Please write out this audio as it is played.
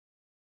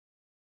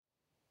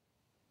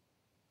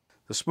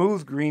The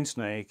smooth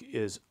greensnake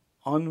is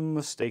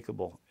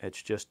unmistakable.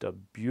 It's just a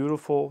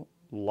beautiful,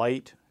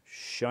 light,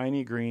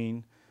 shiny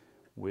green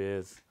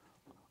with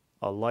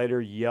a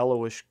lighter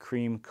yellowish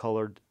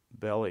cream-colored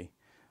belly.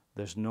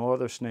 There's no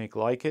other snake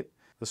like it.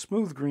 The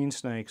smooth green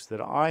snakes that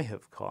I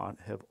have caught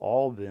have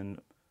all been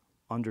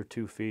under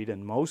 2 feet,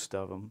 and most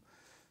of them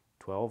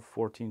 12,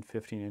 14,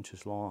 15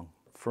 inches long.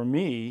 For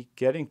me,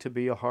 getting to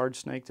be a hard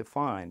snake to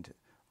find.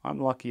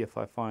 I'm lucky if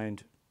I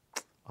find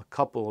a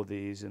couple of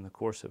these in the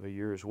course of a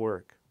year's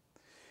work.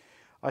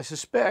 I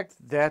suspect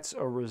that's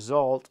a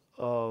result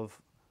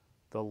of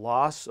the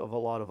loss of a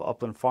lot of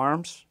upland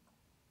farms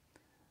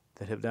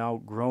that have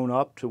now grown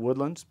up to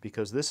woodlands,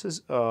 because this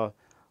is a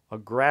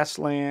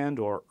grassland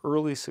or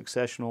early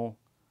successional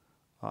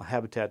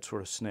habitat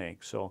sort of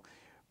snake. So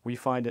we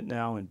find it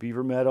now in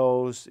beaver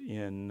meadows,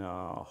 in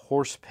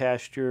horse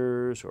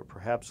pastures, or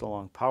perhaps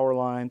along power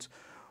lines,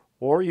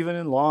 or even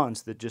in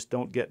lawns that just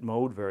don't get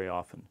mowed very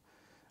often.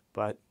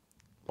 But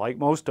like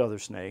most other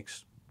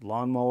snakes,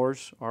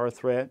 lawnmowers are a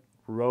threat,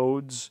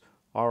 roads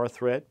are a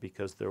threat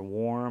because they're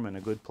warm and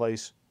a good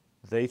place,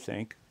 they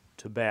think,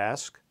 to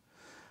bask.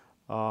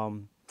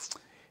 And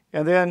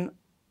then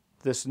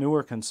this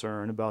newer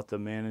concern about the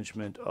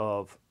management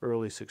of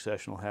early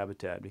successional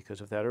habitat,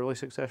 because if that early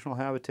successional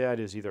habitat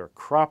is either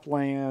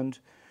cropland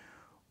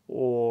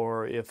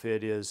or if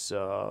it is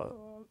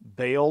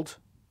baled,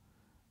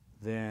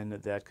 then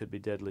that could be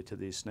deadly to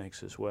these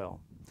snakes as well.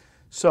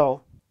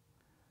 So,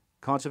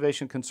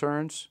 conservation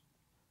concerns,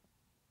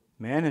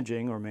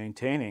 managing or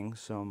maintaining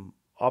some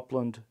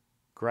upland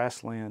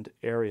grassland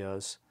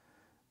areas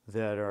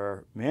that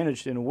are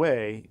managed in a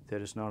way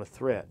that is not a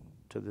threat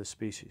to this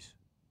species.